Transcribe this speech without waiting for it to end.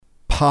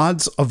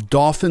pods of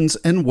dolphins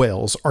and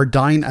whales are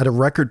dying at a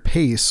record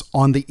pace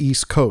on the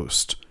East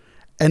Coast.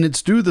 And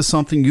it's due to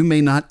something you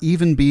may not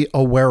even be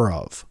aware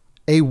of.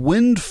 A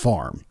wind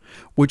farm,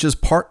 which is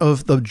part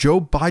of the Joe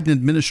Biden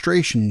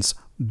administration's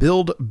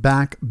Build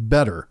Back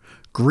Better,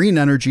 green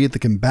energy that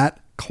can combat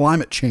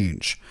climate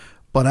change.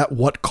 But at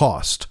what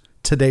cost?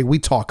 Today we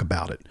talk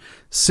about it.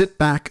 Sit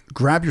back,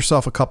 grab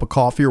yourself a cup of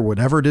coffee or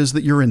whatever it is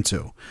that you're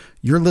into.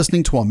 You're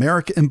listening to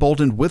America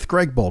Emboldened with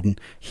Greg Boulden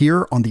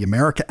here on the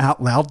America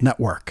Out Loud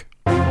Network.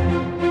 America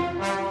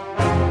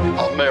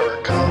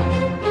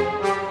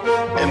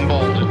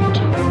Emboldened.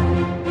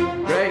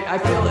 Greg, I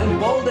feel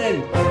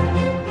emboldened.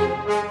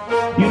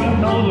 You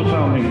don't know the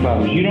founding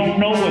fathers. You don't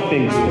know what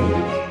they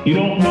did. You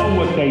don't know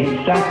what they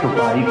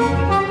sacrificed.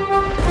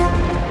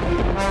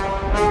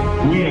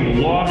 We have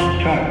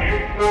lost touch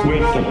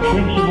with the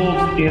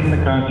principles in the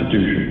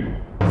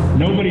Constitution.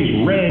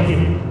 Nobody's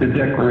read the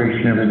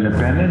Declaration of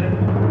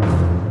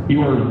Independence.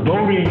 You are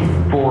voting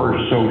for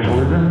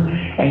socialism,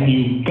 and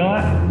you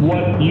got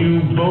what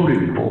you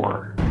voted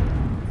for.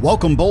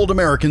 Welcome, bold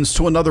Americans,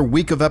 to another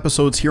week of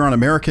episodes here on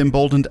America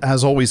Emboldened.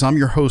 As always, I'm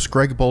your host,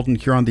 Greg Boulden,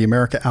 here on the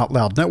America Out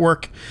Loud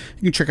Network.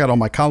 You can check out all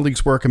my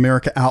colleagues' work,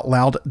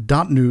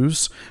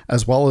 americaoutloud.news,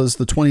 as well as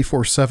the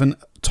 24/7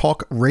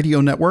 Talk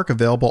Radio Network,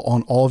 available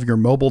on all of your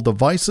mobile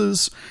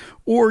devices,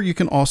 or you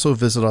can also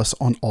visit us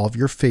on all of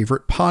your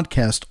favorite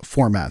podcast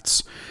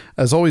formats.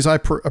 As always, I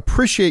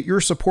appreciate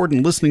your support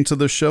in listening to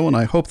this show, and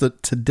I hope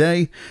that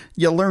today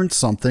you learned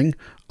something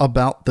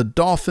about the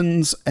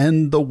dolphins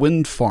and the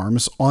wind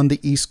farms on the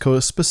East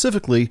Coast,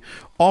 specifically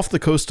off the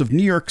coast of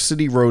New York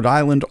City, Rhode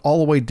Island, all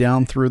the way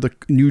down through the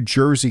New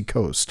Jersey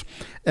coast,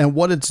 and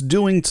what it's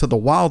doing to the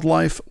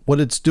wildlife, what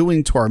it's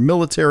doing to our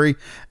military,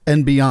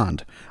 and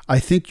beyond. I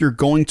think you're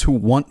going to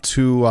want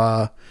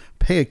to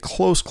pay a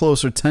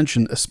close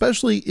attention,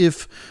 especially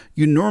if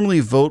you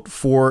normally vote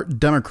for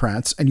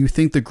Democrats and you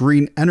think the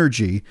green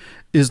energy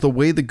is the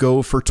way to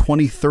go for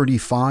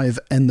 2035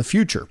 and the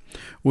future,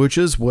 which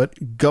is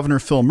what Governor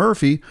Phil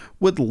Murphy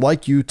would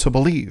like you to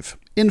believe.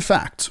 In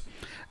fact,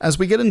 as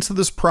we get into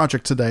this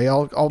project today,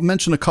 I'll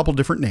mention a couple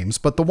different names,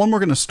 but the one we're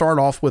going to start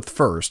off with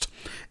first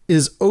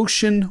is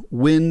Ocean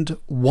Wind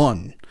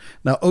 1.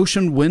 Now,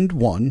 Ocean Wind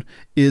 1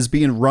 is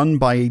being run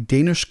by a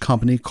Danish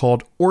company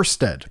called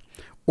Ørsted.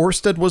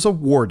 Ørsted was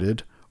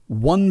awarded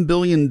 $1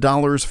 billion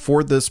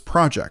for this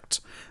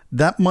project.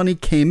 That money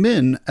came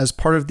in as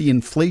part of the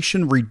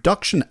Inflation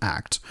Reduction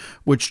Act,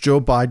 which Joe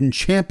Biden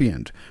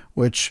championed,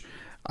 which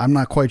I'm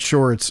not quite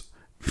sure it's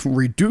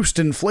reduced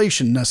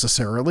inflation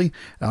necessarily.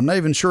 I'm not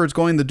even sure it's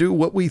going to do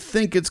what we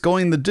think it's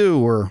going to do,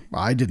 or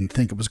I didn't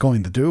think it was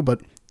going to do,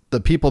 but the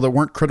people that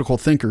weren't critical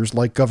thinkers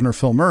like Governor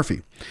Phil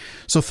Murphy.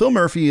 So Phil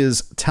Murphy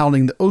is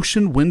touting the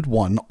Ocean Wind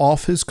 1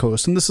 off his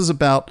coast, and this is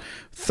about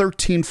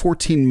 14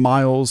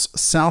 miles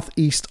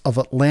southeast of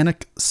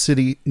Atlantic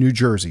City, New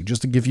Jersey.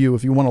 Just to give you,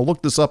 if you want to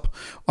look this up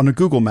on a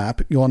Google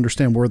map, you'll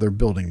understand where they're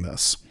building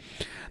this.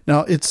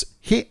 Now,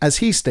 as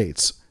he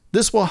states,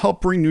 this will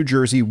help bring New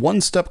Jersey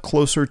one step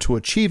closer to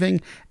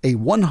achieving a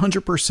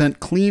 100%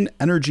 clean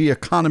energy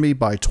economy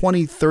by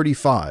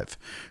 2035,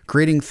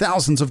 creating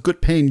thousands of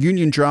good-paying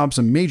union jobs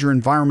and major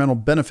environmental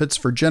benefits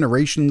for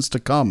generations to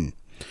come.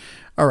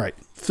 All right,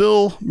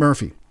 Phil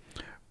Murphy,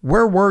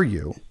 where were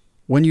you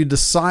when you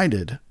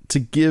decided to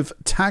give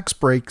tax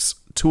breaks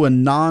to a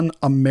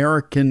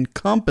non-American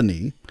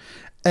company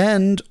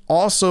and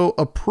also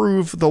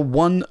approve the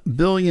 $1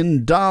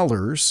 billion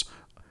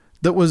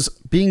that was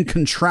being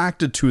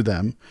contracted to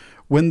them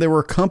when there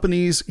were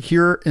companies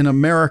here in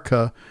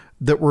America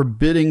that were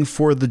bidding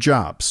for the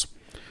jobs?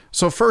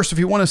 So first, if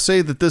you want to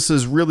say that this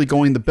is really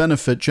going to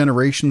benefit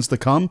generations to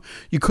come,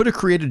 you could have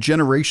created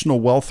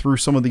generational wealth through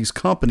some of these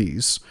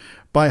companies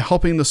by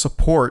helping to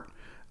support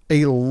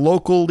a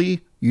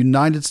locally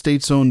United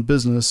States-owned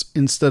business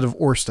instead of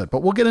Ørsted.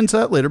 But we'll get into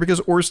that later, because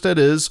Ørsted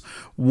is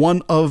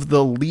one of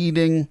the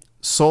leading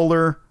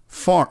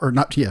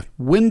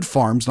wind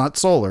farms, not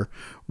solar,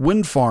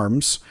 wind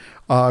farms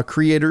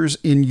creators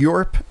in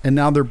Europe, and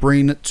now they're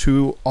bringing it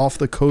to off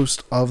the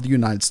coast of the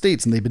United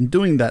States, and they've been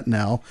doing that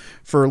now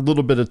for a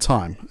little bit of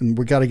time, and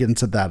we got to get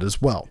into that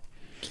as well.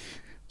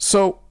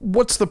 So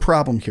what's the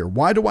problem here?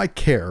 Why do I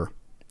care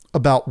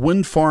about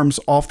wind farms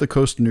off the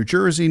coast of New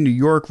Jersey, New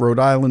York, Rhode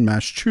Island,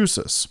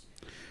 Massachusetts?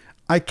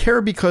 I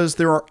care because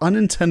there are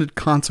unintended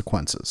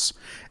consequences,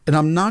 and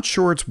I'm not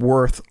sure it's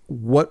worth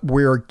what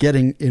we're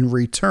getting in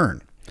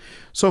return.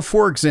 So,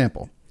 for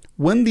example,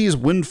 when these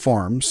wind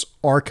farms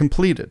are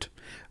completed,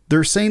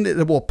 they're saying that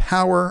it will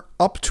power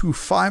up to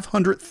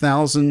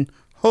 500,000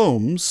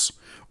 homes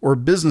or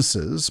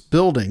businesses,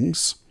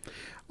 buildings,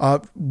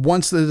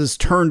 once it is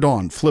turned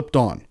on, flipped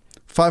on.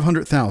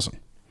 500,000.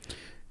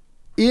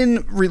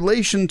 In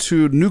relation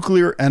to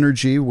nuclear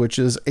energy, which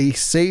is a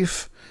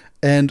safe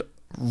and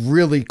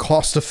really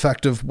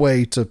cost-effective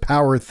way to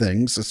power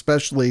things,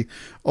 especially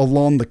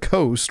along the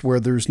coast where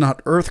there's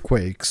not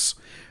earthquakes,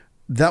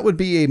 that would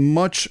be a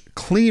much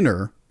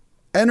cleaner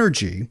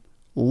energy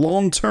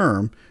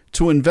long-term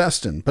to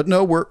invest in. But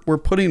no, we're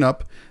putting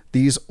up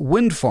these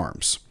wind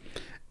farms.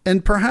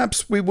 And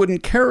perhaps we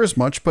wouldn't care as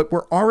much, but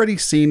we're already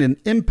seeing an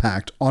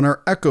impact on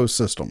our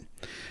ecosystem.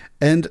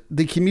 And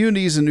the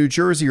communities in New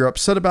Jersey are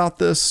upset about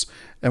this,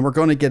 and we're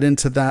going to get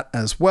into that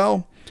as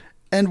well.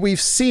 And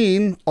we've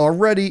seen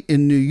already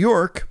in New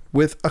York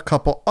with a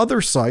couple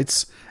other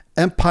sites,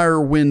 Empire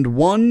Wind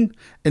 1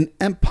 and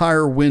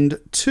Empire Wind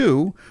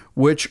 2,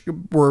 which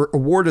were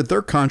awarded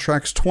their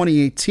contracts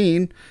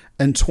 2018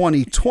 and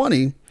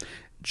 2020,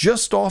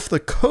 just off the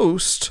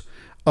coast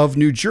of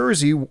New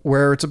Jersey,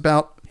 where it's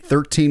about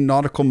 13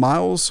 nautical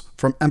miles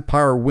from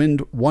Empire Wind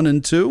 1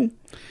 and 2.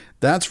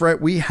 That's right,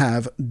 we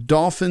have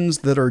dolphins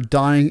that are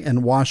dying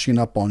and washing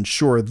up on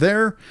shore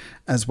there,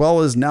 as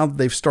well as now that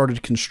they've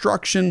started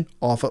construction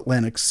off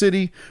Atlantic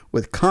City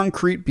with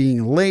concrete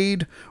being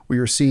laid, we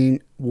are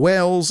seeing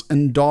whales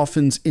and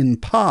dolphins in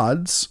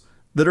pods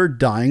that are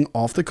dying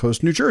off the coast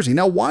of New Jersey.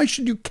 Now, why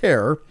should you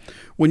care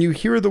when you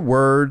hear the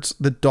words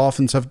that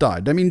dolphins have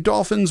died? I mean,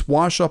 dolphins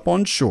wash up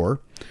on shore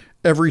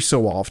every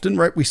so often,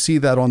 right? We see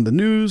that on the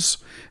news,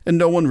 and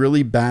no one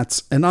really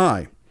bats an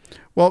eye.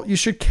 Well, you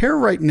should care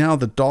right now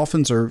that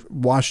dolphins are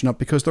washing up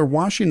because they're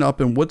washing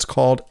up in what's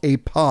called a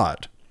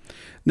pod.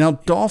 Now,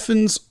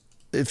 dolphins,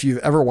 if you've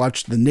ever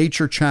watched the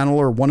Nature Channel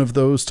or one of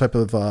those type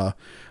of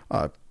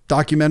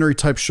documentary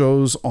type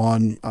shows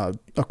on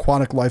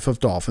aquatic life of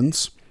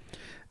dolphins,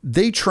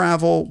 they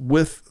travel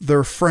with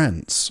their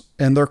friends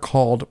and they're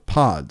called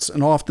pods.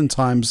 And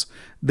oftentimes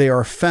they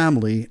are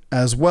family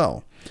as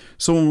well.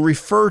 So when we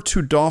refer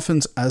to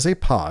dolphins as a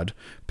pod,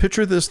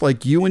 picture this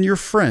like you and your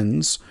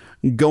friends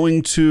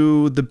going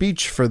to the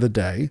beach for the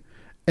day,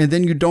 and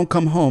then you don't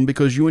come home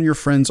because you and your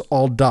friends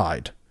all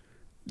died.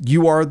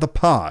 You are the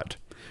pod.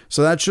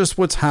 So that's just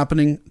what's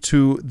happening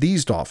to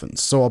these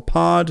dolphins. So a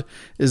pod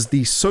is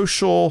the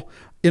social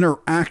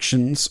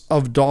interactions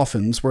of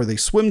dolphins where they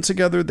swim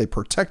together, they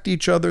protect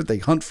each other, they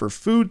hunt for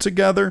food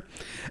together,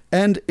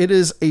 and it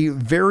is a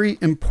very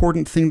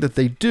important thing that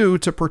they do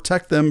to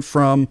protect them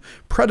from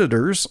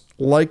predators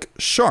like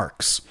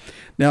sharks.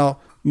 Now,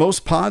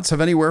 most pods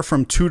have anywhere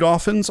from 2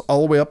 dolphins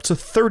all the way up to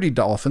 30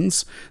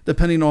 dolphins,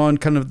 depending on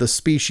kind of the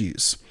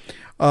species.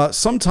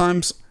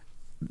 Sometimes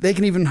they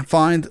can even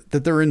find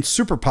that they're in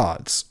super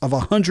pods of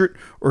 100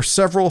 or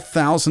several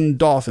thousand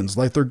dolphins,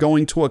 like they're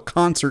going to a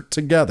concert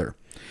together.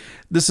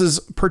 This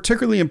is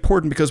particularly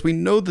important because we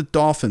know that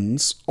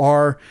dolphins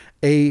are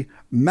a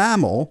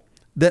mammal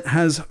that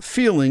has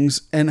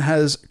feelings and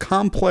has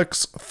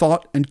complex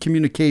thought and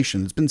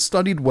communication. It's been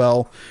studied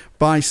well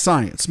by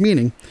science,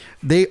 meaning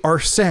they are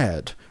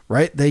sad,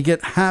 right? They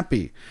get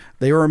happy.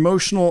 They are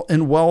emotional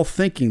and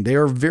well-thinking. They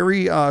are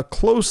very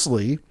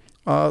closely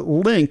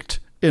linked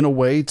in a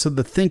way to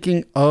the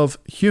thinking of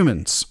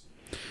humans.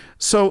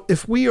 So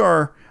if we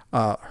are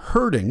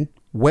herding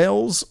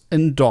whales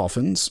and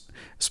dolphins,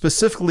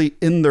 specifically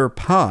in their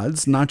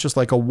pods, not just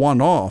like a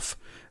one-off,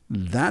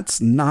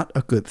 that's not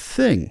a good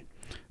thing.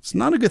 It's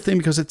not a good thing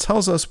because it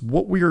tells us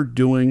what we are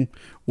doing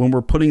when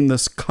we're putting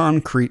this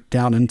concrete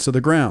down into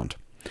the ground.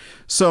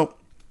 So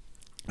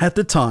at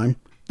the time,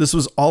 this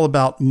was all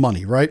about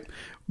money, right?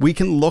 We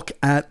can look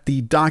at the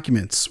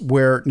documents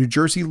where New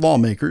Jersey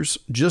lawmakers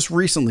just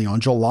recently on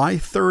July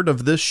 3rd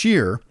of this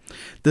year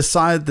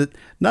decided that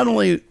not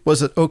only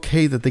was it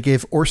okay that they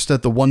gave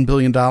Ørsted the $1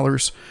 billion,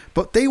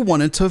 but they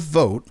wanted to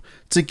vote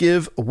to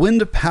give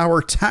wind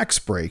power tax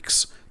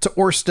breaks to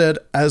Ørsted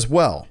as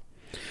well.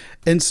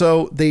 And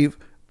so they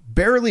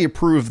barely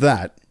approved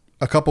that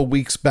a couple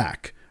weeks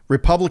back.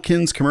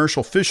 Republicans,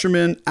 commercial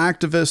fishermen,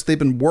 activists, they've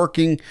been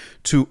working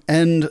to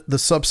end the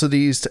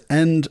subsidies, to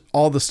end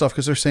all the stuff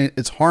because they're saying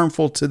it's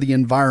harmful to the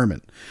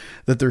environment,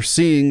 that they're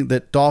seeing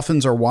that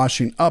dolphins are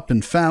washing up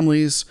in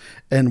families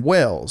and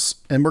whales.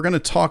 And we're going to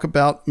talk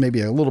about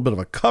maybe a little bit of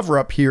a cover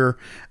up here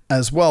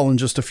as well in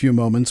just a few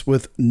moments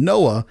with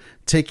NOAA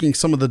taking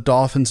some of the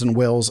dolphins and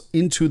whales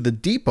into the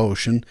deep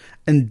ocean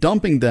and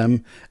dumping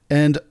them,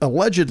 and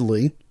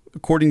allegedly,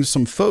 according to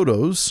some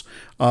photos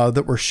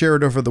that were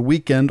shared over the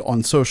weekend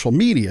on social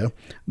media,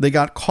 they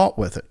got caught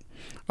with it.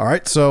 All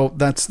right, so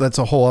that's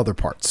a whole other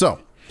part. So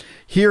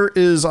here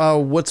is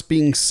what's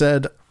being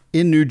said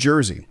in New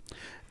Jersey.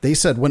 They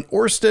said when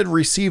Ørsted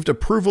received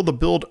approval to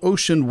build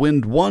Ocean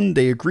Wind 1,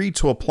 they agreed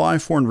to apply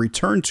for and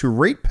return to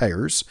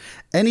ratepayers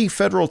any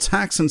federal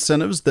tax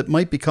incentives that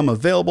might become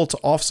available to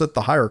offset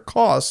the higher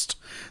cost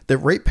that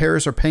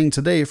ratepayers are paying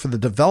today for the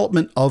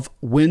development of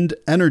wind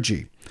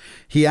energy.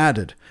 He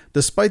added,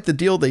 despite the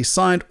deal they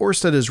signed,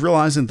 Ørsted is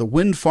realizing the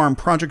wind farm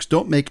projects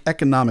don't make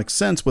economic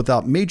sense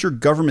without major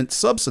government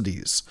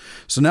subsidies.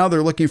 So now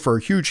they're looking for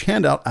a huge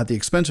handout at the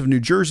expense of New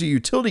Jersey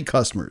utility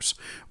customers.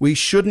 We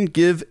shouldn't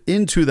give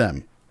in to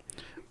them.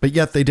 But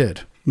yet they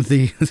did.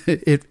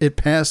 It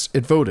passed,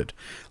 it voted.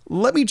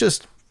 Let me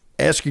just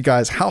ask you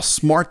guys how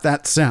smart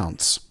that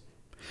sounds.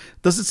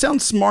 Does it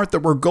sound smart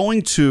that we're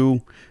going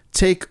to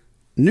take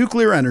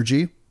nuclear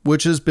energy,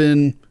 which has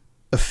been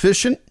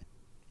efficient,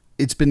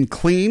 it's been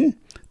clean,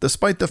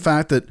 despite the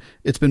fact that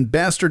it's been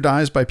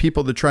bastardized by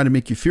people that try to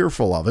make you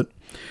fearful of it.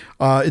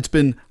 It's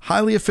been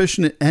highly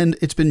efficient and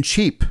it's been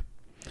cheap.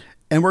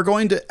 And we're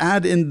going to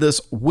add in this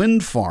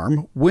wind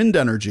farm, wind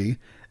energy,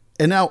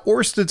 And now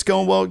Ørsted's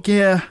going, well,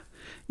 yeah,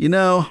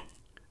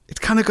 it's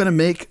kind of going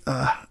to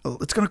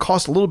it's going to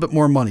cost a little bit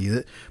more money.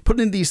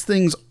 Putting these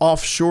things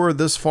offshore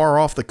this far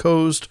off the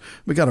coast,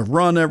 we got to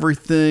run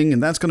everything,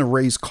 and that's going to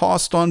raise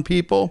cost on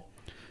people.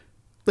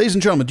 Ladies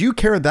and gentlemen, do you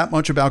care that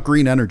much about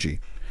green energy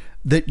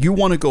that you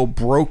want to go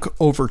broke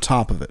over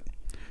top of it?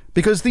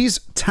 Because these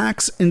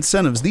tax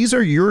incentives, these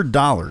are your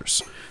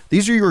dollars.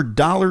 These are your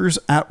dollars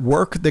at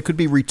work that could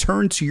be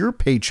returned to your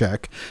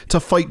paycheck to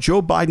fight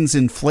Joe Biden's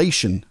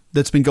inflation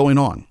that's been going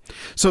on.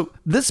 So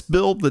this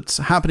bill that's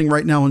happening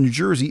right now in New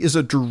Jersey is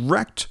a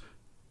direct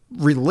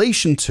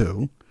relation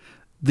to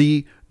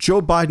the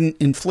Joe Biden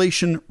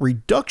Inflation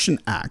Reduction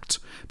Act,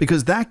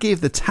 because that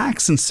gave the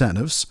tax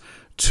incentives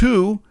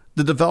to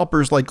the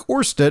developers like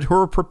Ørsted, who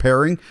are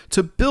preparing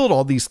to build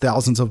all these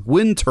thousands of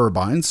wind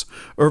turbines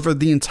over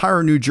the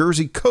entire New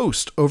Jersey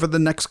coast over the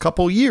next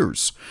couple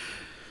years.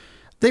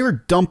 They are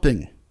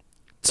dumping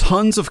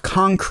tons of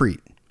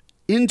concrete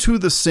into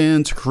the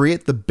sand to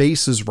create the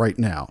bases right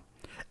now.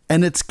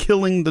 And it's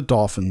killing the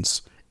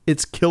dolphins.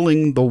 It's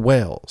killing the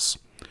whales.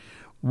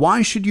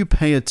 Why should you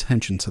pay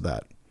attention to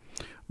that?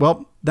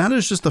 Well, that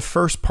is just the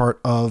first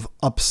part of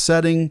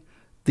upsetting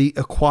the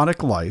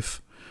aquatic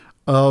life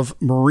of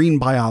marine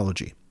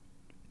biology,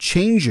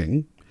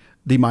 changing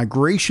the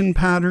migration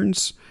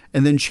patterns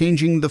and then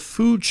changing the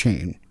food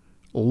chain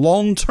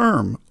long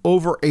term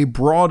over a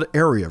broad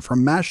area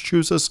from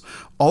Massachusetts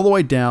all the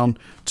way down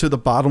to the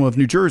bottom of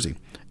New Jersey.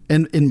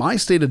 And in my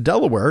state of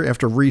Delaware,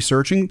 after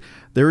researching,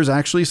 there is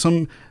actually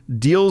some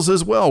deals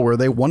as well where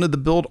they wanted to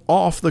build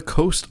off the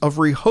coast of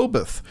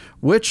Rehoboth,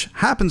 which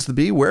happens to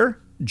be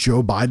where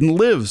Joe Biden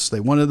lives.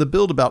 They wanted to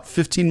build about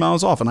 15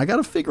 miles off. And I got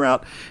to figure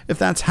out if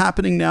that's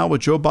happening now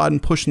with Joe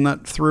Biden pushing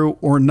that through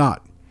or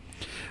not.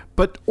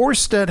 But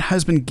Ørsted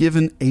has been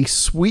given a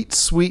sweet,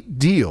 sweet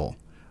deal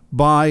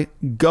by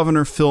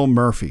Governor Phil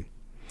Murphy.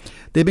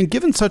 They've been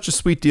given such a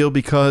sweet deal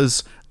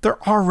because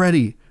they're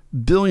already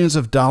billions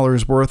of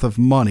dollars worth of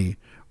money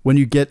when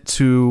you get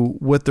to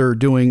what they're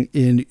doing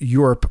in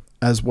Europe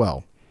as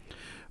well.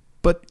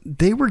 But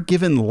they were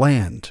given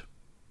land.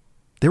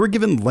 They were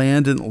given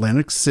land in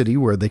Atlantic City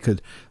where they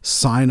could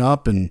sign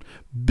up and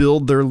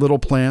build their little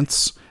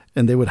plants,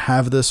 and they would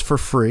have this for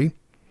free.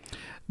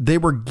 They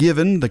were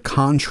given the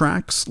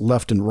contracts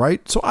left and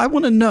right. So I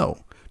want to know,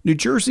 New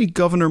Jersey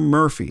Governor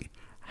Murphy,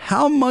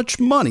 how much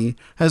money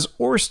has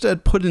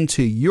Ørsted put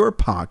into your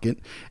pocket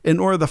in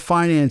order to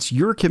finance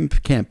your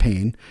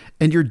campaign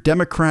and your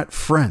Democrat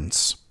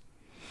friends?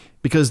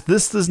 Because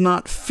this does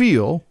not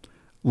feel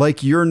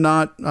like you're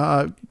not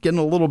getting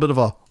a little bit of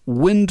a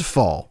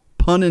windfall,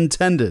 pun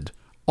intended,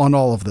 on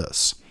all of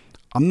this.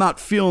 I'm not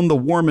feeling the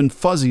warm and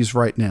fuzzies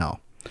right now.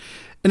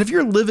 And if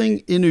you're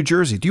living in New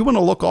Jersey, do you want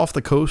to look off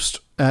the coast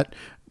at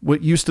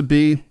what used to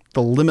be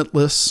the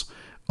limitless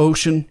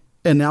ocean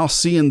and now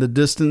see in the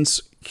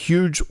distance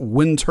huge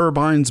wind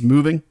turbines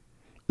moving?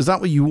 Is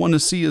that what you want to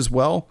see as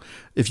well?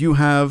 If you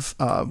have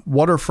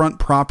waterfront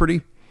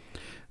property,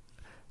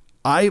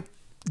 I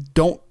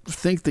don't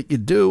think that you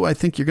do. I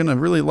think you're going to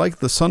really like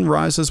the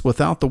sunrises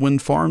without the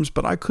wind farms,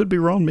 but I could be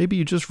wrong. Maybe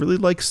you just really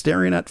like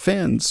staring at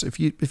fans. If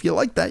you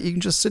like that, you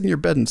can just sit in your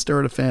bed and stare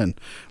at a fan.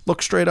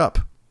 Look straight up.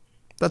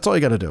 That's all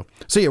you got to do.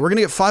 So yeah, we're going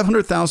to get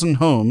 500,000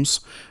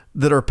 homes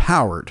that are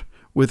powered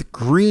with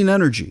green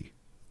energy.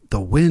 The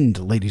wind,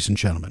 ladies and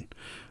gentlemen.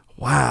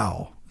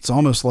 Wow. It's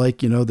almost like,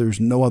 there's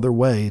no other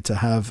way to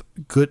have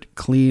good,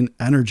 clean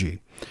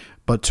energy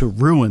but to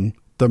ruin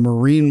the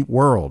marine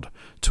world,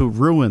 to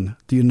ruin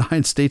the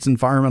United States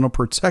Environmental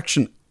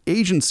Protection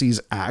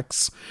Agency's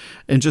acts,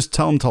 and just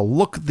tell them to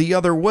look the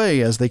other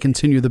way as they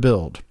continue the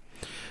build.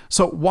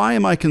 So why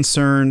am I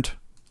concerned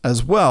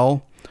as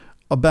well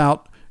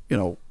about,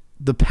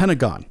 the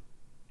Pentagon,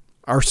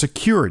 our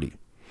security?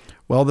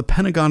 Well, the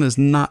Pentagon is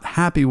not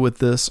happy with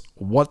this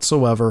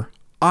whatsoever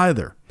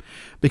either,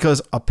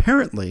 because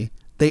apparently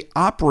they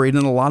operate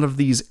in a lot of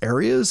these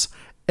areas,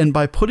 and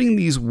by putting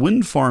these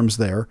wind farms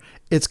there,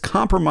 it's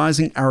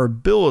compromising our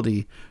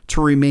ability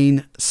to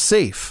remain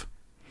safe.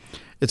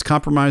 It's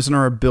compromising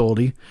our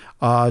ability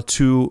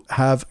to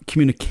have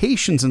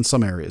communications in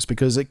some areas,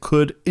 because it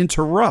could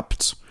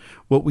interrupt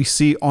what we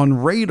see on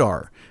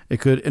radar.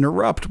 It could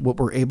interrupt what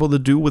we're able to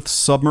do with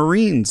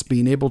submarines,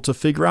 being able to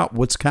figure out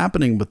what's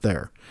happening with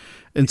there.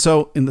 And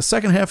so in the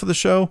second half of the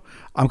show,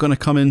 I'm going to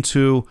come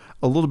into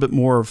a little bit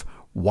more of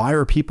why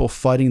are people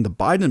fighting the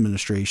Biden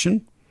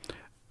administration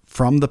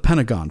from the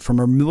Pentagon, from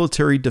a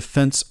military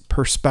defense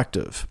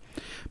perspective.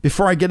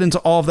 Before I get into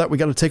all of that, we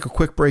got to take a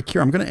quick break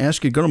here. I'm going to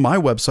ask you to go to my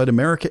website,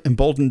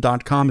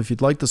 AmericaEmboldened.com, if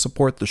you'd like to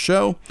support the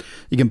show.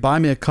 You can buy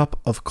me a cup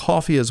of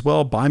coffee as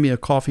well,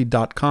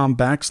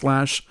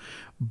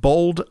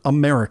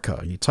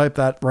 buymeacoffee.com/BoldAmerica. You type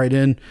that right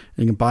in, and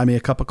you can buy me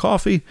a cup of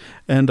coffee,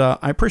 and I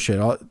appreciate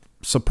it.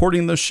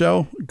 Supporting this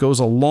show goes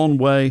a long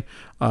way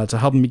to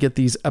helping me get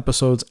these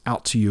episodes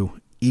out to you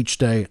each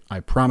day. I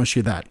promise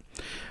you that.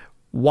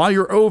 While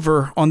you're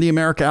over on the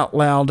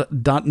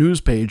AmericaOutloud.news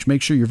page,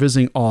 make sure you're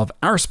visiting all of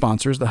our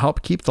sponsors to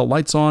help keep the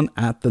lights on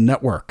at the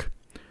network.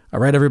 All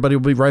right, everybody,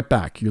 we'll be right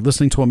back. You're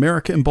listening to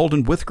America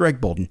Emboldened with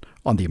Greg Boulden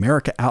on the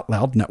America Out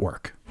Loud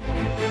Network.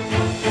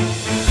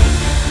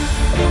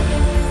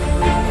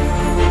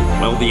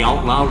 Well, the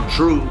Out Loud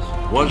Truth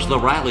was the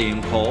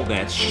rallying call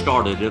that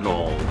started it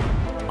all.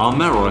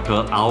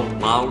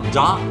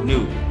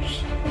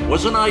 AmericaOutloud.news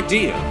was an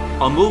idea,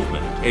 a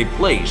movement, a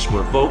place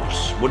where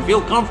folks would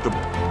feel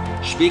comfortable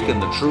speaking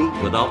the truth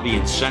without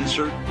being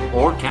censored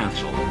or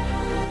canceled.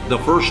 The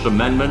First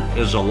Amendment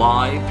is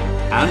alive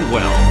and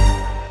well.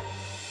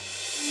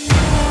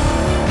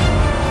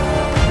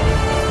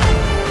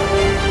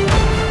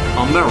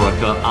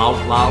 America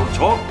Out Loud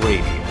Talk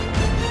Radio.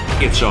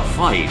 It's a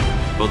fight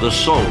for the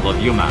soul of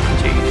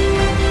humanity.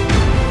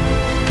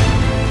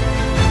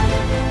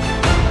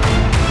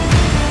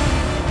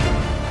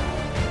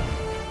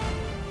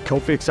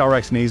 Cofix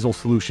RX Nasal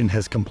Solution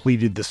has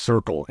completed the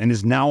circle and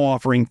is now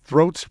offering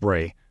throat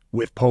spray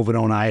with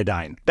povidone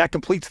iodine. That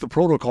completes the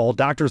protocol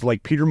doctors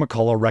like Peter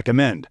McCullough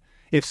recommend.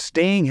 If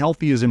staying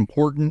healthy is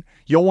important,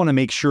 you'll want to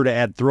make sure to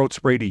add throat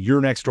spray to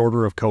your next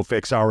order of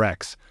Cofix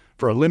RX.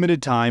 For a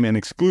limited time and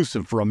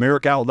exclusive for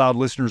America Out Loud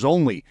listeners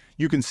only,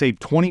 you can save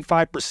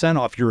 25%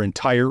 off your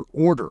entire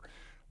order.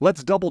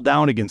 Let's double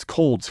down against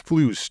colds,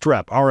 flus,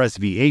 strep,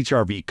 RSV,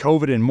 HRV,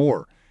 COVID, and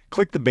more.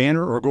 Click the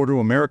banner or go to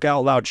America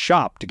Out Loud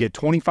shop to get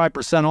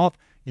 25% off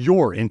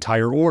your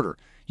entire order.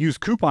 Use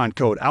coupon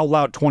code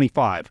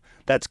OUTLOUD25.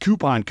 That's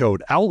coupon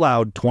code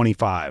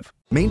OUTLOUD25.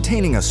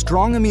 Maintaining a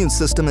strong immune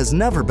system has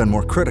never been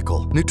more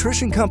critical.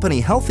 Nutrition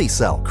company Healthy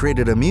Cell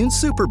created Immune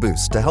Super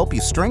Boost to help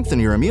you strengthen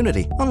your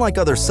immunity. Unlike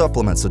other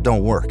supplements that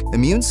don't work,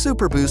 Immune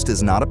Super Boost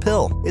is not a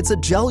pill. It's a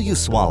gel you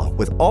swallow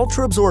with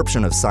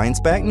ultra-absorption of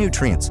science-backed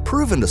nutrients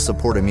proven to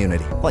support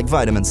immunity, like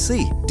vitamin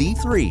C,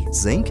 D3,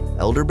 zinc,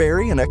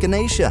 elderberry, and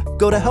echinacea.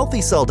 Go to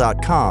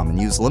healthycell.com and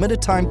use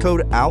limited time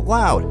code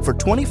OUTLOUD for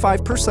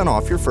 25%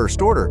 off your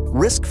first order.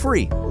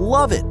 Risk-free.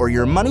 Love it or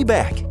your money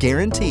back.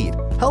 Guaranteed.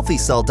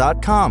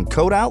 healthycell.com,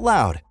 code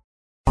OUTLOUD.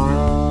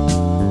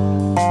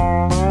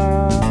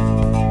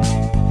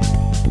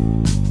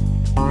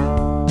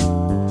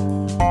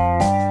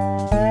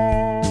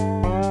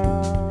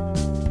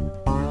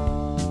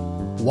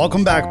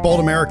 Welcome back,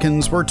 bold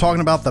Americans. We're talking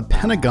about the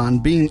Pentagon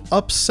being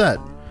upset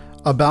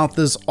about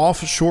this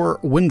offshore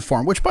wind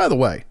farm, which, by the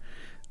way,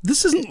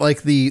 this isn't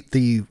like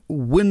the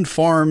wind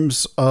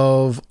farms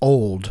of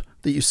old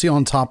that you see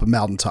on top of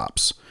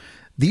mountaintops.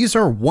 These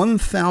are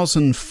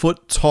 1,000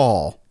 foot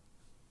tall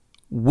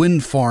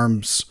wind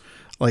farms,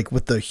 like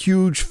with the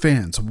huge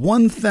fans,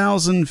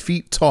 1,000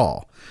 feet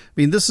tall. I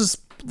mean, this is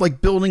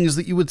like buildings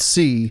that you would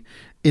see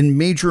in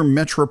major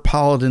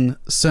metropolitan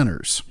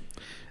centers.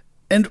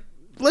 And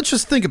let's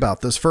just think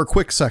about this for a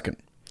quick second.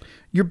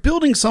 You're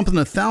building something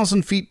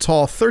 1,000 feet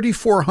tall,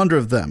 3,400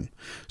 of them.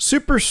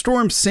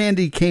 Superstorm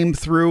Sandy came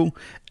through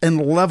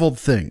and leveled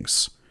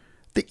things.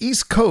 The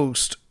East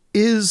Coast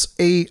is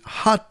a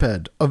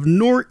hotbed of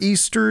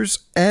nor'easters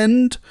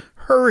and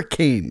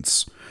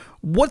hurricanes.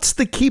 What's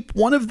to keep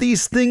one of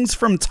these things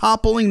from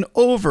toppling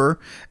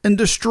over and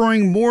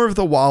destroying more of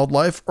the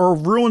wildlife or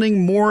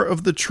ruining more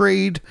of the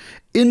trade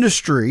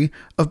industry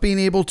of being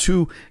able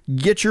to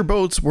get your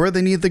boats where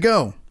they need to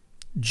go?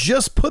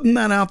 Just putting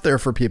that out there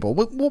for people.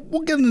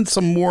 We'll get into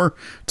some more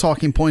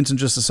talking points in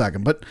just a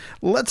second, but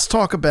let's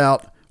talk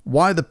about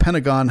why the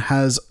Pentagon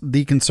has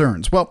the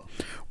concerns. Well,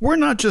 we're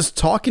not just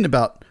talking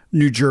about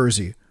New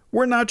Jersey.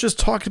 We're not just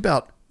talking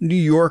about New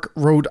York,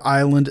 Rhode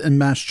Island, and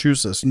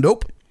Massachusetts.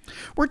 Nope.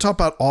 We're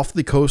talking about off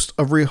the coast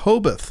of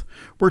Rehoboth.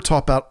 We're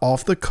talking about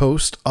off the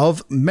coast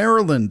of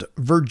Maryland,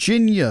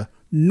 Virginia,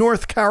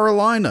 North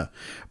Carolina.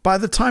 By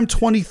the time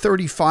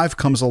 2035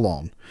 comes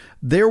along,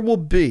 there will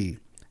be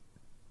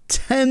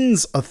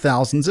tens of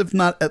thousands, if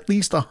not at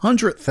least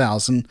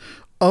 100,000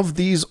 of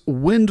these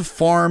wind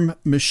farm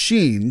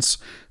machines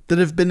that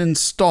have been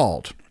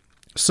installed.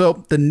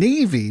 So the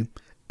Navy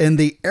and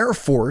the Air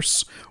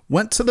Force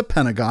went to the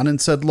Pentagon and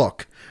said,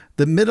 look,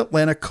 the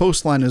Mid-Atlantic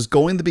coastline is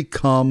going to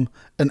become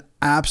an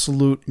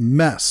absolute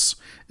mess.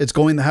 It's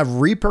going to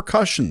have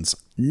repercussions,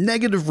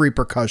 negative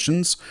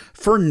repercussions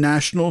for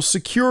national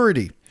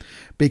security.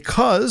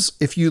 Because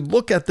if you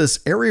look at this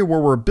area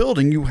where we're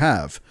building, you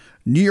have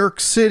New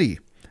York City,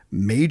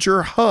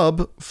 major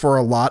hub for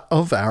a lot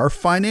of our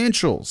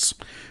financials.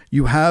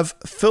 You have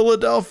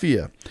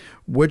Philadelphia,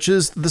 which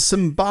is the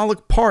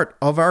symbolic part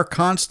of our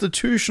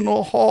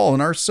constitutional hall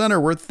and our center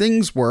where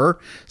things were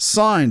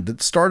signed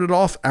that started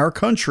off our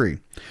country.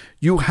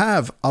 You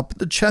have up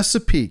the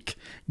Chesapeake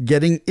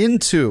getting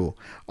into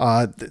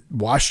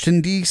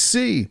Washington,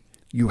 D.C.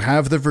 You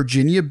have the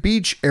Virginia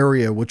Beach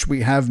area, which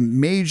we have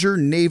major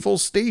naval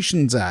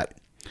stations at.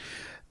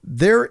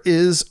 There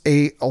is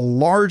a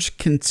large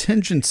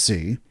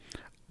contingency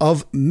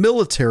of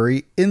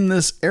military in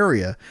this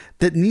area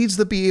that needs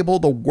to be able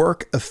to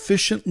work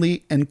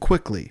efficiently and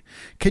quickly.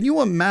 Can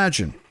you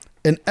imagine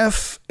an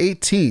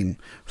F-18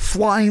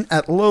 flying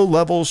at low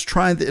levels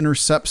trying to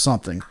intercept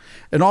something,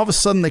 and all of a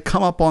sudden they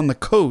come up on the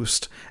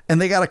coast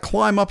and they got to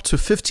climb up to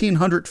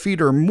 1,500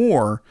 feet or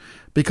more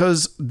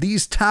because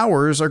these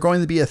towers are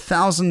going to be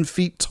 1,000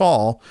 feet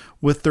tall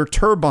with their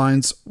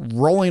turbines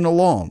rolling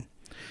along.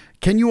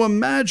 Can you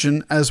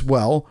imagine as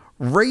well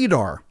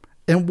radar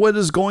and what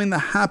is going to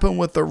happen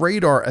with the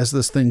radar as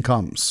this thing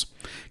comes?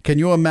 Can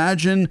you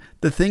imagine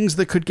the things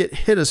that could get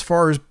hit as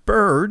far as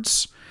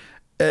birds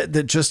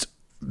that just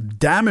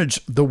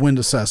damage the wind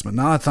assessment?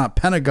 Now, it's not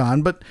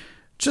Pentagon, but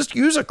just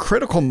use a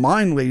critical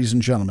mind, ladies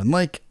and gentlemen.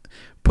 Like,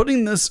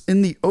 putting this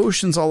in the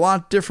ocean's a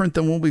lot different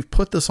than when we've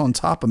put this on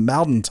top of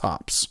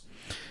mountaintops,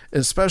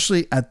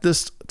 especially at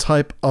this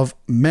type of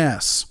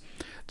mass.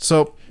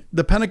 So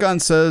the Pentagon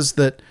says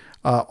that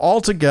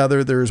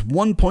altogether there's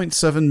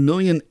 1.7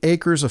 million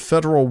acres of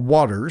federal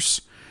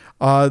waters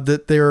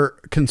that they're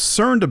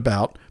concerned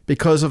about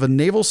because of a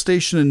naval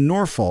station in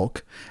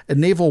Norfolk, a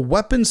naval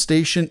weapons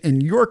station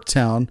in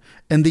Yorktown,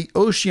 and the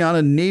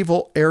Oceana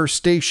Naval Air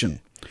Station.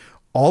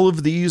 All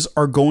of these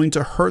are going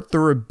to hurt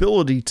their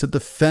ability to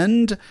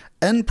defend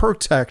and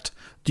protect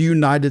the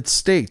United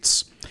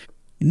States.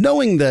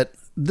 Knowing that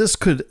this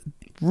could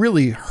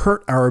really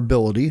hurt our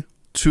ability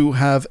to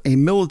have a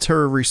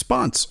military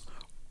response,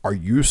 are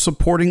you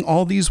supporting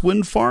all these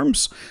wind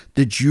farms?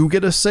 Did you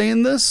get a say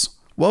in this?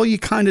 Well, you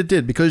kind of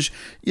did, because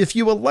if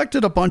you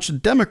elected a bunch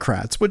of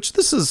Democrats, which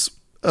this is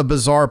a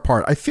bizarre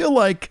part, I feel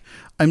like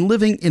I'm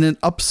living in an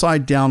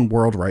upside down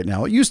world right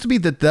now. It used to be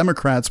that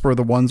Democrats were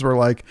the ones who were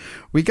like,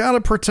 we got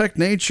to protect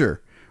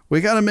nature.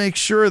 We got to make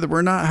sure that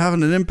we're not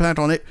having an impact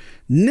on it.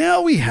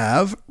 Now we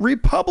have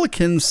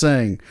Republicans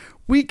saying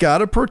we got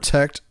to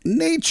protect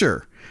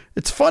nature.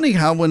 It's funny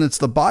how when it's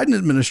the Biden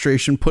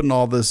administration putting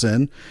all this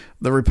in,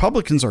 the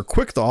Republicans are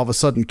quick to all of a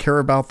sudden care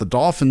about the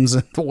dolphins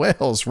and the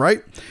whales,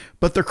 right?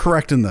 But they're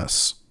correct in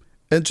this.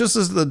 And just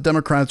as the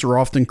Democrats are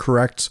often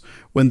correct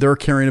when they're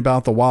caring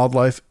about the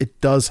wildlife, it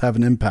does have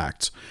an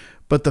impact.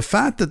 But the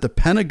fact that the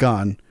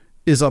Pentagon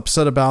is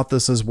upset about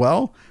this as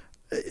well,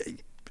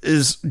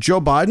 is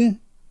Joe Biden,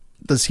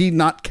 does he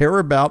not care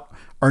about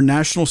our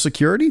national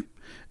security?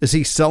 Is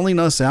he selling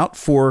us out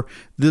for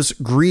this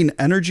green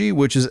energy,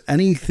 which is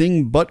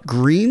anything but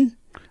green?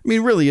 I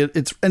mean, really,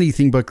 it's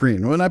anything but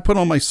green. When I put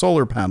on my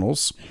solar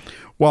panels,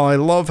 while I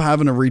love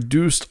having a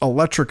reduced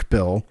electric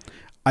bill,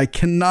 I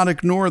cannot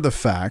ignore the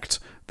fact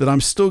that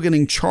I'm still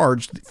getting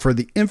charged for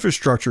the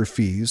infrastructure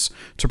fees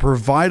to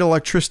provide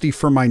electricity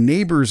for my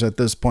neighbors at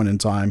this point in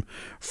time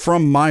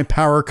from my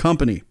power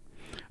company.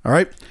 All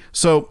right.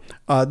 So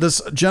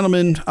this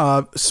gentleman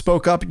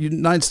spoke up,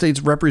 United States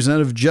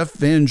Representative Jeff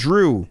Van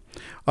Drew.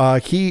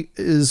 He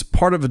is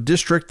part of a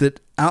district that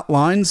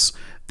outlines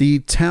the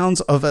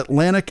towns of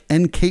Atlantic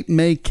and Cape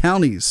May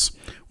counties,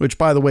 which,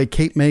 by the way,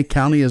 Cape May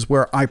County is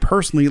where I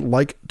personally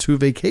like to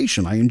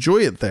vacation. I enjoy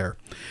it there.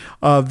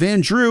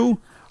 Van Drew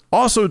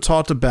also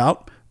talked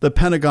about the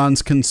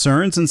Pentagon's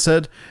concerns and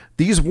said,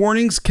 these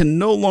warnings can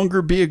no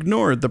longer be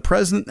ignored. The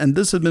president and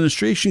this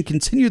administration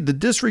continued to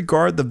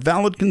disregard the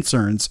valid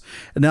concerns,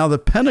 and now the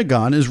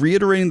Pentagon is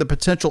reiterating the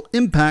potential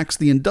impacts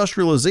the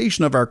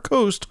industrialization of our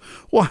coast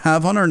will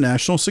have on our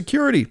national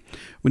security.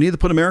 We need to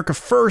put America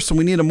first, and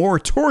we need a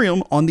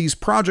moratorium on these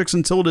projects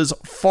until it is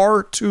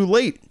far too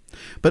late.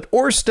 But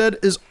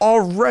Ørsted is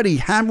already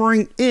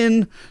hammering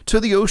in to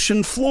the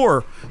ocean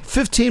floor,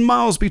 15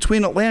 miles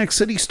between Atlantic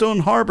City,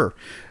 Stone Harbor.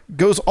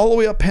 Goes all the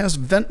way up past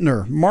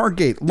Ventnor,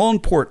 Margate,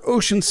 Loneport,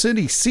 Ocean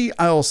City, Sea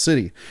Isle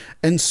City.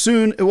 And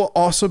soon it will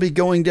also be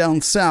going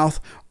down south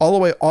all the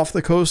way off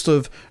the coast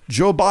of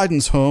Joe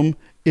Biden's home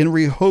in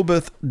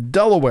Rehoboth,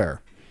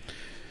 Delaware.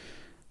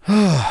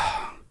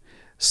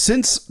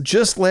 Since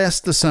just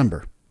last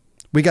December,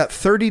 we got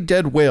 30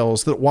 dead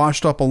whales that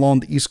washed up along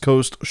the East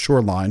Coast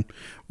shoreline,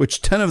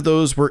 which 10 of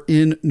those were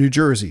in New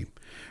Jersey.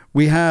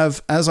 We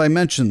have, as I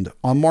mentioned,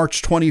 on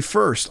March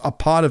 21st, a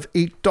pod of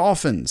 8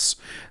 dolphins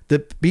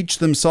that beached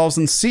themselves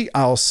in Sea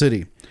Isle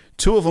City.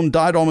 2 of them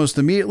died almost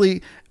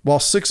immediately, while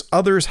 6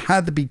 others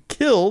had to be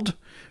killed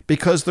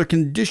because their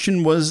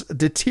condition was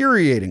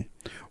deteriorating.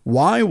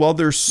 Why? Well,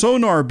 there's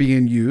sonar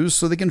being used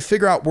so they can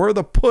figure out where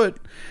to put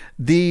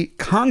the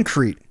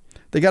concrete.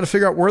 They got to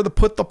figure out where to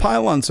put the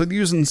pylons. So they're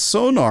using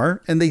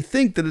sonar, and they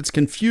think that it's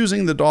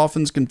confusing the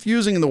dolphins,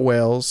 confusing the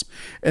whales,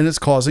 and it's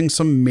causing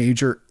some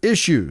major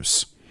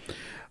issues.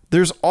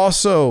 There's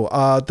also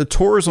the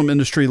tourism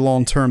industry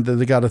long-term that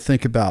they got to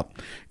think about.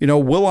 You know,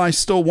 will I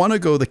still want to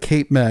go to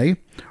Cape May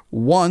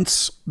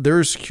once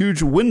there's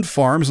huge wind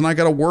farms and I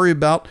got to worry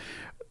about,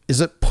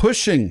 is it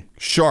pushing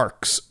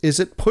sharks?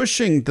 Is it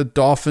pushing the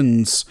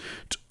dolphins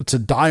to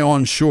die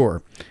on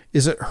shore?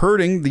 Is it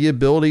hurting the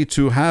ability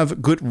to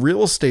have good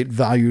real estate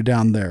value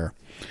down there?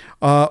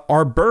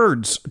 Are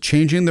birds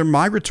changing their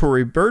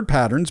migratory bird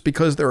patterns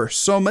because there are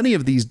so many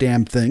of these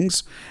damn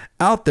things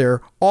out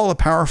there, all to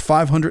power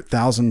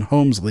 500,000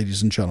 homes,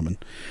 ladies and gentlemen?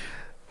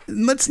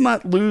 Let's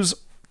not lose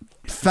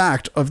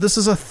fact of this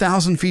is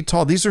 1,000 feet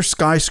tall. These are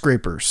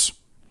skyscrapers.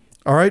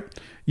 All right.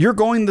 You're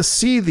going to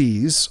see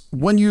these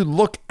when you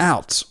look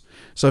out.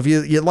 So if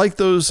you like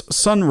those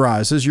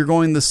sunrises, you're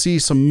going to see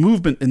some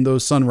movement in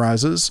those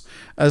sunrises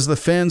as the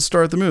fans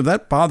start to move.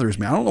 That bothers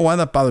me. I don't know why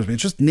that bothers me.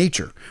 It's just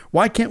nature.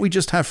 Why can't we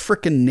just have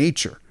frickin'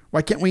 nature?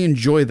 Why can't we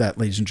enjoy that,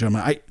 ladies and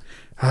gentlemen?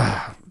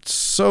 It's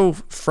so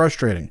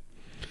frustrating.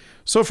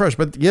 So fresh.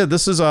 But yeah,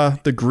 this is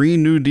the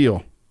Green New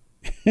Deal.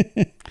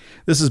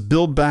 This is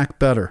Build Back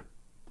Better.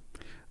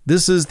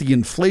 This is the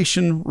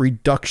Inflation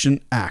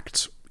Reduction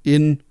Act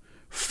in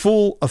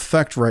full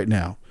effect right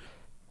now.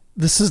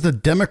 This is the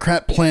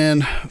Democrat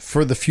plan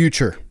for the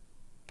future.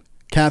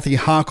 Kathy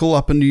Hochul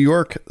up in New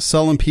York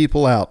selling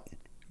people out.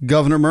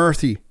 Governor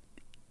Murphy,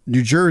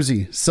 New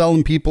Jersey,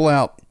 selling people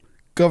out.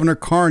 Governor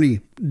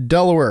Carney,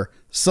 Delaware,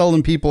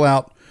 selling people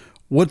out.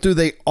 What do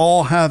they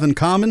all have in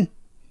common?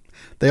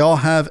 They all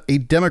have a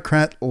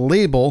Democrat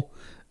label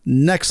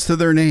next to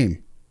their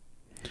name.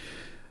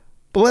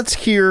 But let's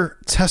hear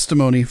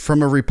testimony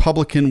from a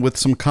Republican with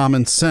some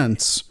common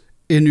sense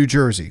in New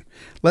Jersey.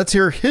 Let's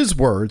hear his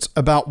words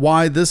about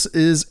why this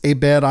is a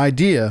bad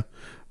idea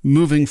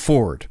moving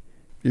forward.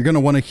 You're going to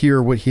want to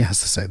hear what he has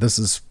to say. This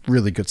is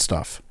really good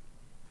stuff.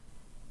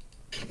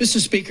 Mr.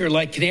 Speaker,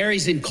 like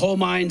canaries in coal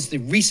mines, the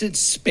recent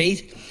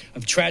spate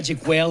of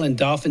tragic whale and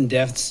dolphin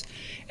deaths,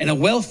 and a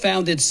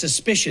well-founded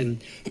suspicion,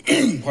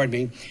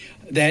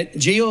 that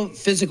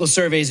geophysical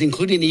surveys,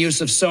 including the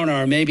use of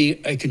sonar, may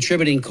be a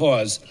contributing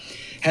cause,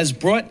 has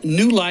brought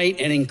new light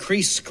and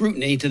increased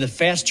scrutiny to the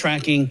fast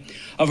tracking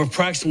of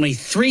approximately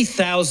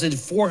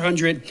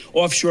 3,400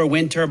 offshore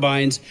wind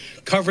turbines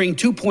covering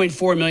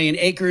 2.4 million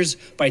acres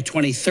by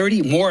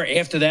 2030, more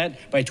after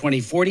that by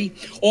 2040,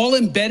 all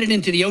embedded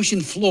into the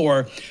ocean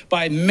floor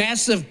by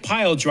massive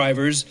pile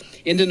drivers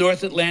in the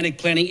North Atlantic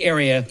planning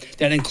area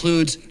that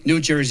includes New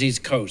Jersey's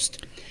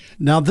coast.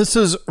 Now, this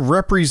is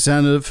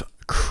Representative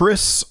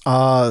Chris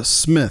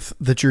Smith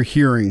that you're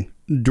hearing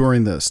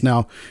during this.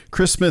 Now,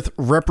 Chris Smith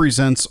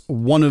represents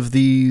one of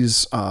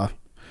these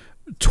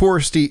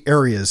touristy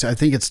areas. I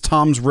think it's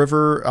Tom's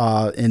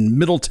River in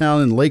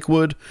Middletown and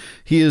Lakewood.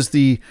 He is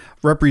the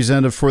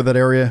representative for that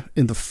area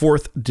in the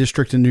 4th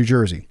District in New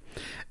Jersey.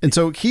 And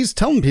so he's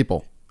telling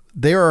people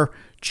they are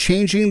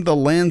changing the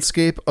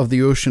landscape of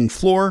the ocean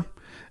floor.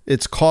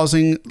 It's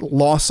causing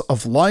loss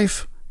of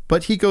life.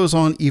 But he goes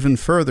on even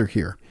further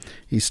here.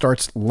 He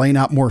starts laying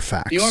out more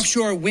facts. The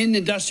offshore wind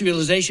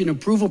industrialization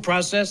approval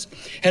process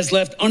has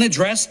left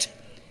unaddressed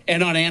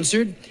and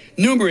unanswered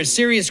numerous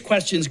serious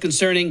questions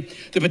concerning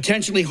the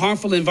potentially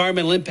harmful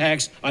environmental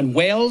impacts on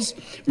whales,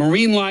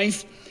 marine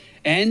life,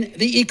 and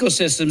the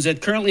ecosystems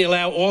that currently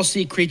allow all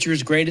sea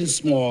creatures, great and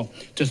small,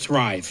 to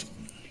thrive.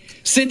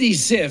 Cindy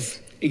Ziff,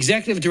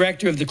 Executive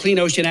Director of the Clean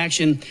Ocean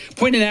Action,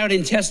 pointed out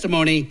in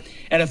testimony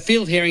at a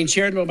field hearing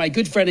chaired by my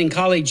good friend and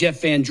colleague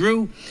Jeff Van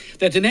Drew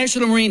that the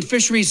National Marine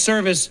Fisheries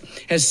Service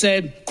has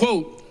said,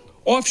 quote,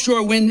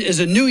 offshore wind is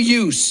a new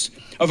use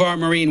of our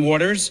marine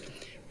waters,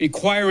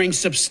 requiring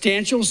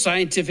substantial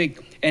scientific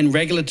and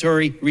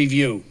regulatory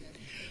review.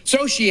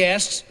 So she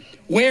asks,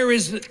 where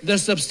is the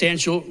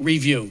substantial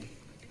review?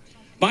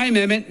 My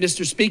amendment,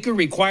 Mr. Speaker,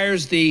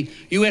 requires the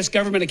U.S.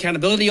 Government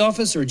Accountability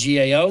Office, or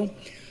GAO,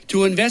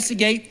 to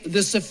investigate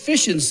the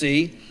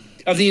sufficiency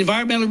of the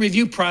environmental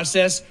review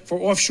process for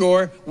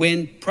offshore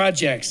wind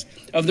projects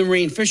of the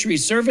Marine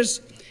Fisheries Service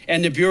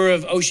and the Bureau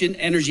of Ocean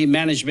Energy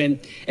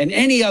Management and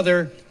any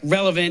other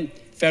relevant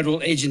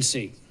federal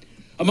agency.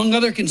 Among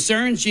other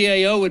concerns,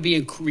 GAO would be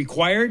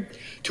required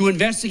to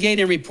investigate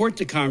and report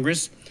to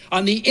Congress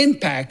on the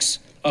impacts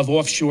of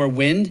offshore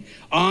wind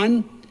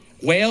on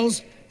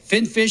whales,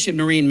 finfish and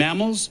marine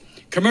mammals,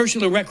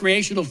 commercial and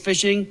recreational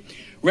fishing,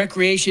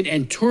 recreation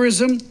and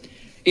tourism,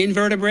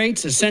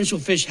 invertebrates, essential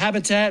fish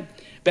habitat,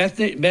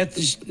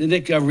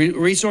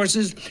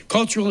 resources,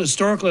 cultural,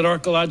 historical, and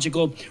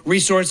archaeological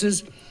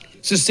resources,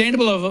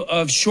 sustainable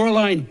of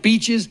shoreline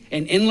beaches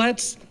and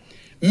inlets,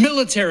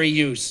 military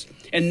use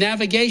and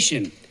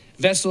navigation,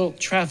 vessel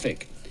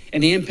traffic,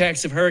 and the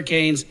impacts of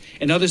hurricanes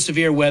and other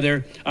severe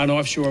weather on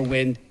offshore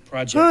wind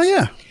projects. Oh,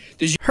 yeah.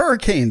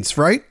 Hurricanes,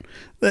 right?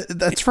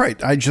 That's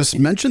right. I just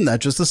mentioned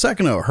that just a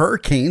second ago.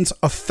 Hurricanes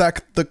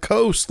affect the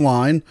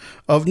coastline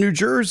of New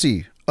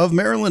Jersey, of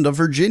Maryland, of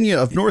Virginia,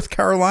 of North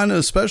Carolina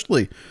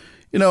especially.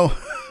 You know,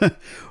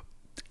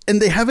 and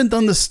they haven't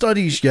done the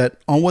studies yet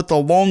on what the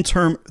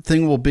long-term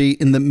thing will be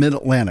in the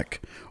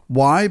mid-Atlantic.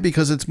 Why?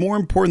 Because it's more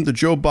important to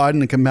Joe Biden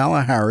and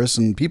Kamala Harris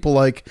and people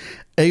like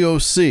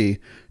AOC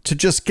to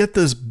just get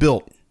this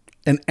built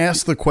and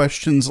ask the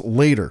questions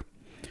later.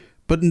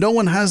 But no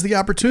one has the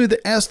opportunity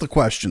to ask the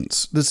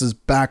questions. This is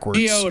backwards.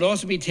 GAO would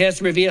also be tasked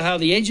to reveal how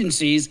the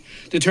agencies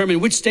determine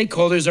which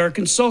stakeholders are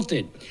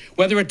consulted,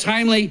 whether a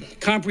timely,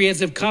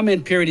 comprehensive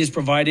comment period is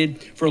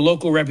provided for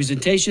local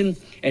representation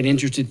and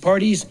interested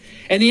parties,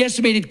 and the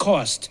estimated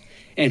cost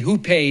and who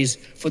pays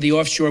for the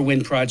offshore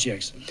wind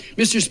projects.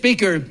 Mr.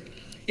 Speaker,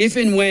 if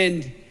and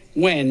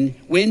when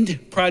wind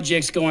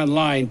projects go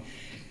online,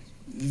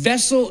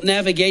 vessel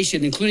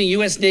navigation, including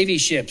U.S. Navy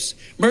ships,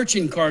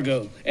 merchant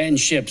cargo and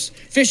ships,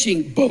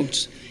 fishing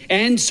boats,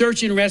 and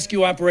search and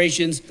rescue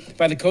operations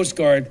by the Coast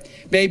Guard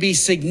may be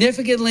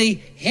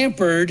significantly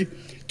hampered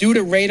due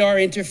to radar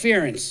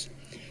interference.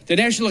 The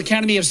National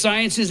Academy of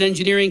Sciences,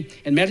 Engineering,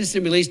 and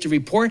Medicine released a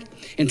report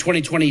in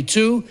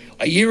 2022,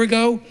 a year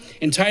ago,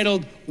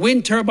 entitled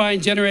Wind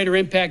Turbine Generator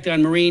Impact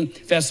on Marine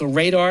Vessel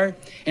Radar,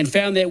 and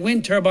found that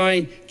wind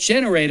turbine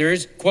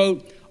generators,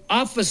 quote,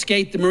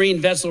 obfuscate the marine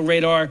vessel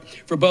radar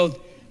for both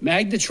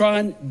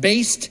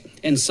magnetron-based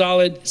and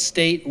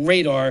solid-state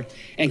radar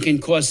and can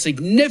cause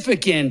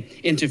significant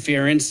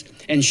interference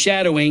and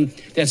shadowing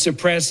that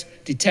suppress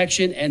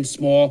detection and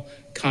small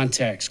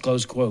contacts,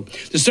 close quote.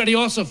 The study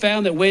also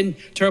found that wind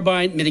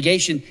turbine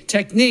mitigation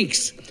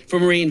techniques for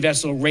marine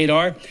vessel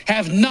radar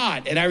have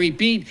not, and I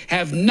repeat,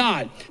 have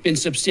not been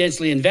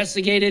substantially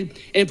investigated,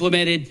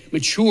 implemented,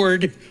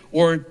 matured,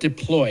 or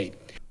deployed.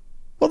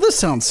 Well, this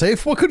sounds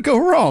safe. What could go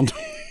wrong?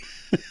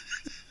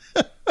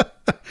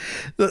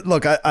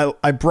 Look,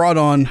 I brought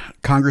on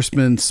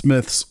Congressman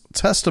Smith's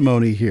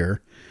testimony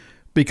here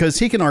because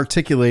he can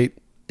articulate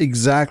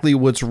exactly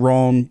what's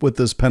wrong with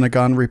this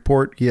Pentagon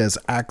report. He has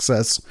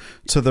access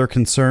to their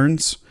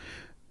concerns.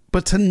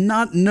 But to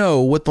not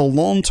know what the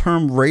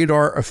long-term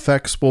radar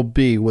effects will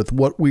be with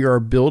what we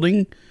are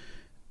building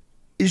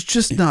is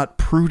just not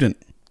prudent.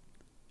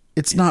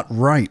 It's not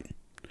right.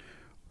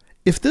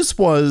 If this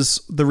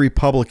was the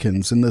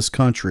Republicans in this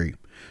country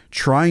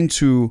trying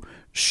to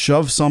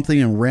shove something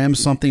and ram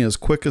something as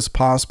quick as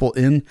possible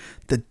in,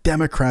 the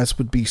Democrats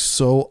would be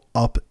so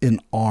up in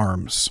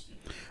arms.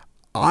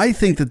 I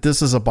think that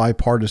this is a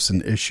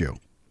bipartisan issue.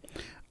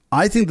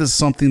 I think this is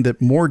something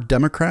that more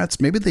Democrats,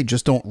 maybe they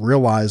just don't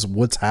realize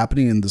what's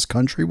happening in this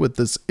country with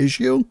this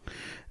issue.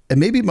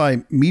 And maybe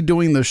by me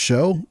doing this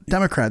show,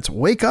 Democrats,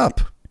 wake up.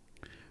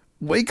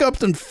 Wake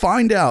up and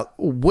find out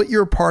what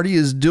your party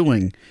is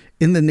doing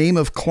in the name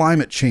of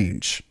climate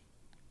change,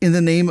 in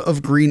the name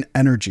of green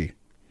energy.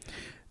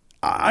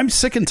 I'm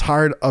sick and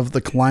tired of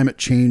the climate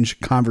change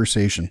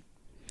conversation.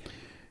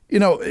 You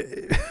know,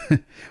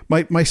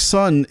 my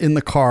son in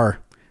the car,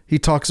 he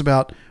talks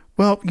about,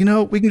 well, you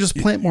know, we can just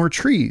plant more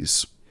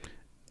trees.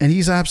 And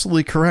he's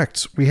absolutely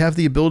correct. We have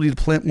the ability to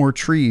plant more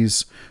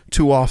trees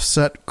to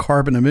offset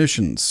carbon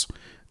emissions.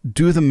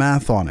 Do the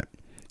math on it.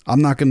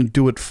 I'm not going to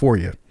do it for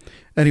you.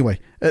 Anyway,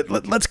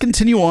 let's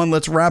continue on.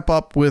 Let's wrap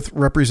up with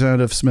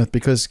Representative Smith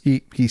because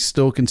he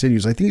still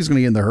continues. I think he's going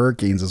to get into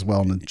hurricanes as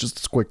well in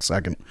just a quick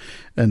second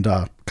and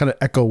kind of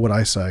echo what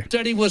I say. The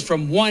study was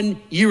from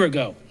 1 year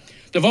ago.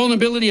 The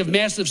vulnerability of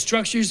massive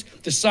structures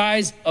the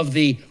size of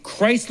the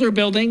Chrysler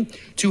Building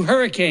to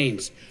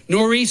hurricanes,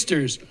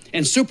 nor'easters,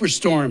 and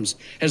superstorms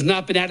has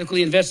not been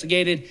adequately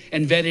investigated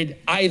and vetted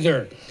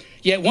either.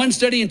 Yet one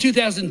study in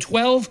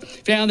 2012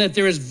 found that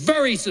there is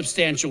very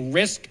substantial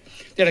risk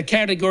that a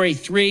Category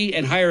 3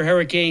 and higher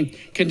hurricane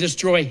can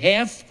destroy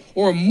half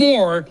or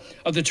more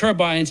of the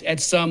turbines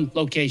at some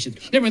locations.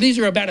 Remember, these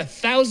are about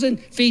 1,000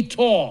 feet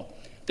tall.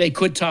 They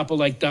could topple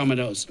like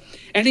dominoes.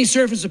 Any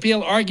surface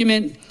appeal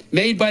argument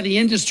made by the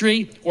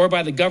industry or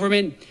by the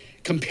government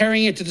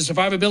comparing it to the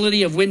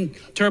survivability of wind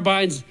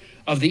turbines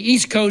of the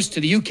East Coast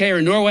to the UK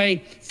or Norway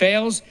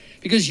fails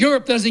because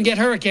Europe doesn't get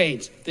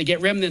hurricanes. They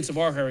get remnants of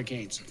our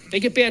hurricanes. They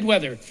get bad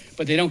weather,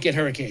 but they don't get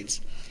hurricanes.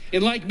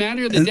 In like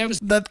manner,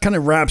 that kind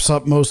of wraps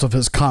up most of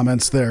his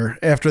comments there.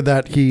 After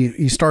that,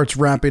 he starts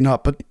wrapping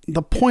up. But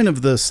the point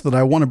of this that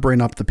I want to bring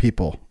up to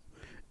people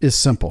is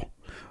simple.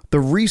 The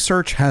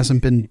research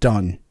hasn't been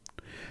done.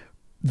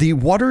 The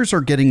waters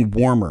are getting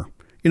warmer.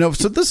 You know,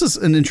 so this is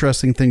an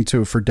interesting thing,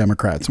 too, for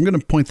Democrats. I'm going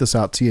to point this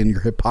out to you in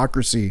your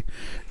hypocrisy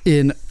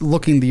in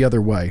looking the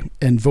other way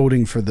and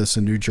voting for this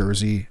in New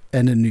Jersey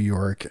and in New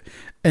York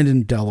and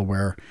in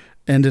Delaware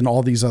and in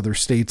all these other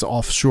states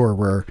offshore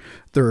where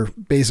they're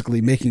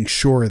basically making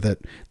sure that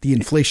the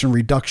Inflation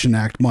Reduction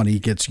Act money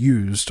gets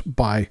used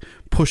by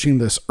pushing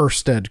this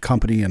Ørsted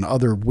company and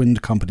other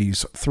wind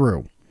companies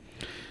through.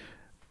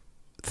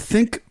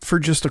 Think for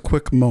just a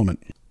quick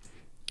moment.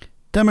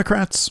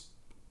 Democrats,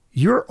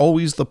 you're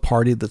always the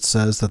party that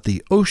says that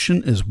the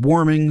ocean is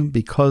warming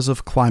because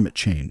of climate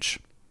change.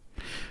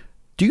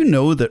 Do you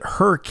know that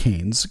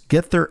hurricanes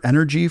get their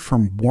energy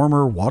from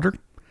warmer water?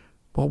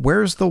 Well,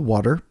 where's the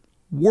water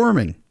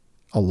warming?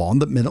 Along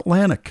the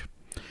mid-Atlantic.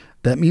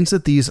 That means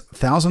that these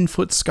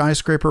 1,000-foot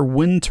skyscraper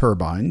wind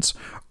turbines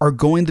are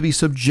going to be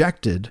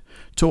subjected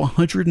to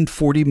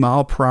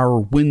 140-mile-per-hour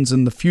winds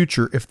in the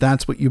future if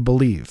that's what you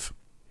believe.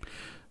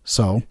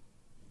 So,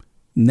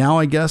 now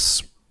I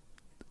guess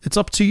it's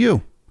up to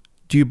you.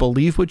 Do you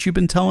believe what you've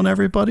been telling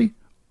everybody,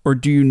 or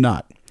do you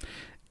not?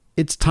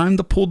 It's time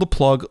to pull the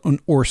plug on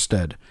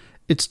Ørsted.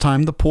 It's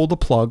time to pull the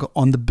plug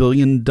on the $1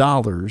 billion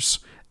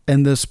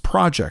and this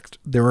project.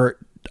 There are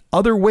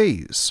other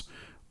ways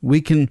we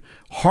can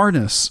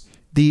harness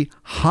the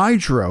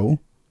hydro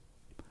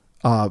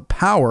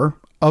power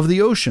of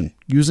the ocean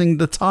using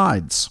the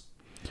tides.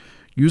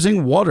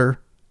 Using water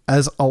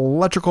as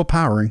electrical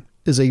powering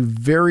is a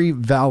very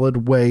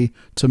valid way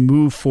to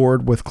move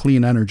forward with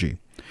clean energy.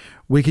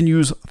 We can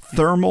use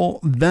thermal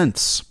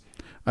vents.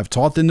 I've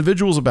taught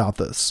individuals about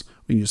this.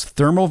 We use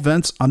thermal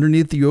vents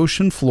underneath the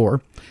ocean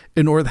floor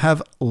in order to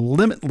have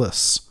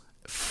limitless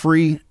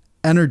free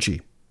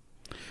energy.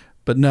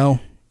 But no,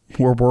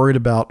 We're worried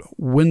about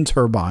wind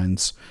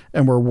turbines,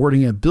 and we're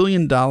awarding $1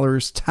 billion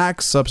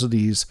tax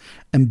subsidies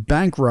and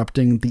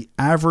bankrupting the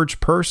average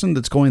person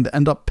that's going to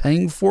end up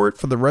paying for it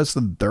for the rest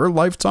of their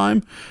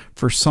lifetime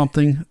for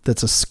something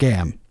that's a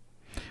scam.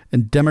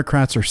 And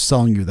Democrats are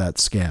selling you that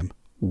scam.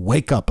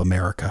 Wake up,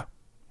 America.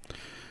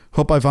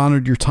 Hope I've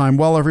honored your time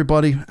well,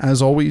 everybody.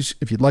 As always,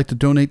 if you'd like to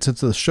donate to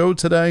the show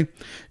today,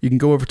 you can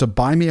go over to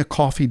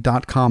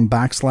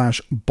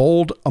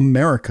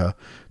buymeacoffee.com/boldamerica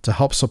to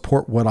help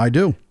support what I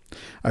do.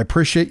 I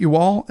appreciate you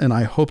all, and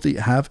I hope that you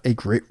have a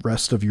great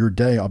rest of your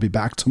day. I'll be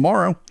back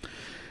tomorrow.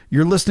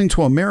 You're listening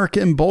to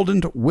America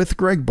Emboldened with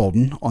Greg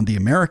Boulden on the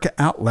America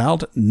Out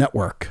Loud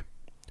Network.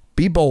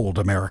 Be bold,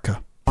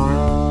 America.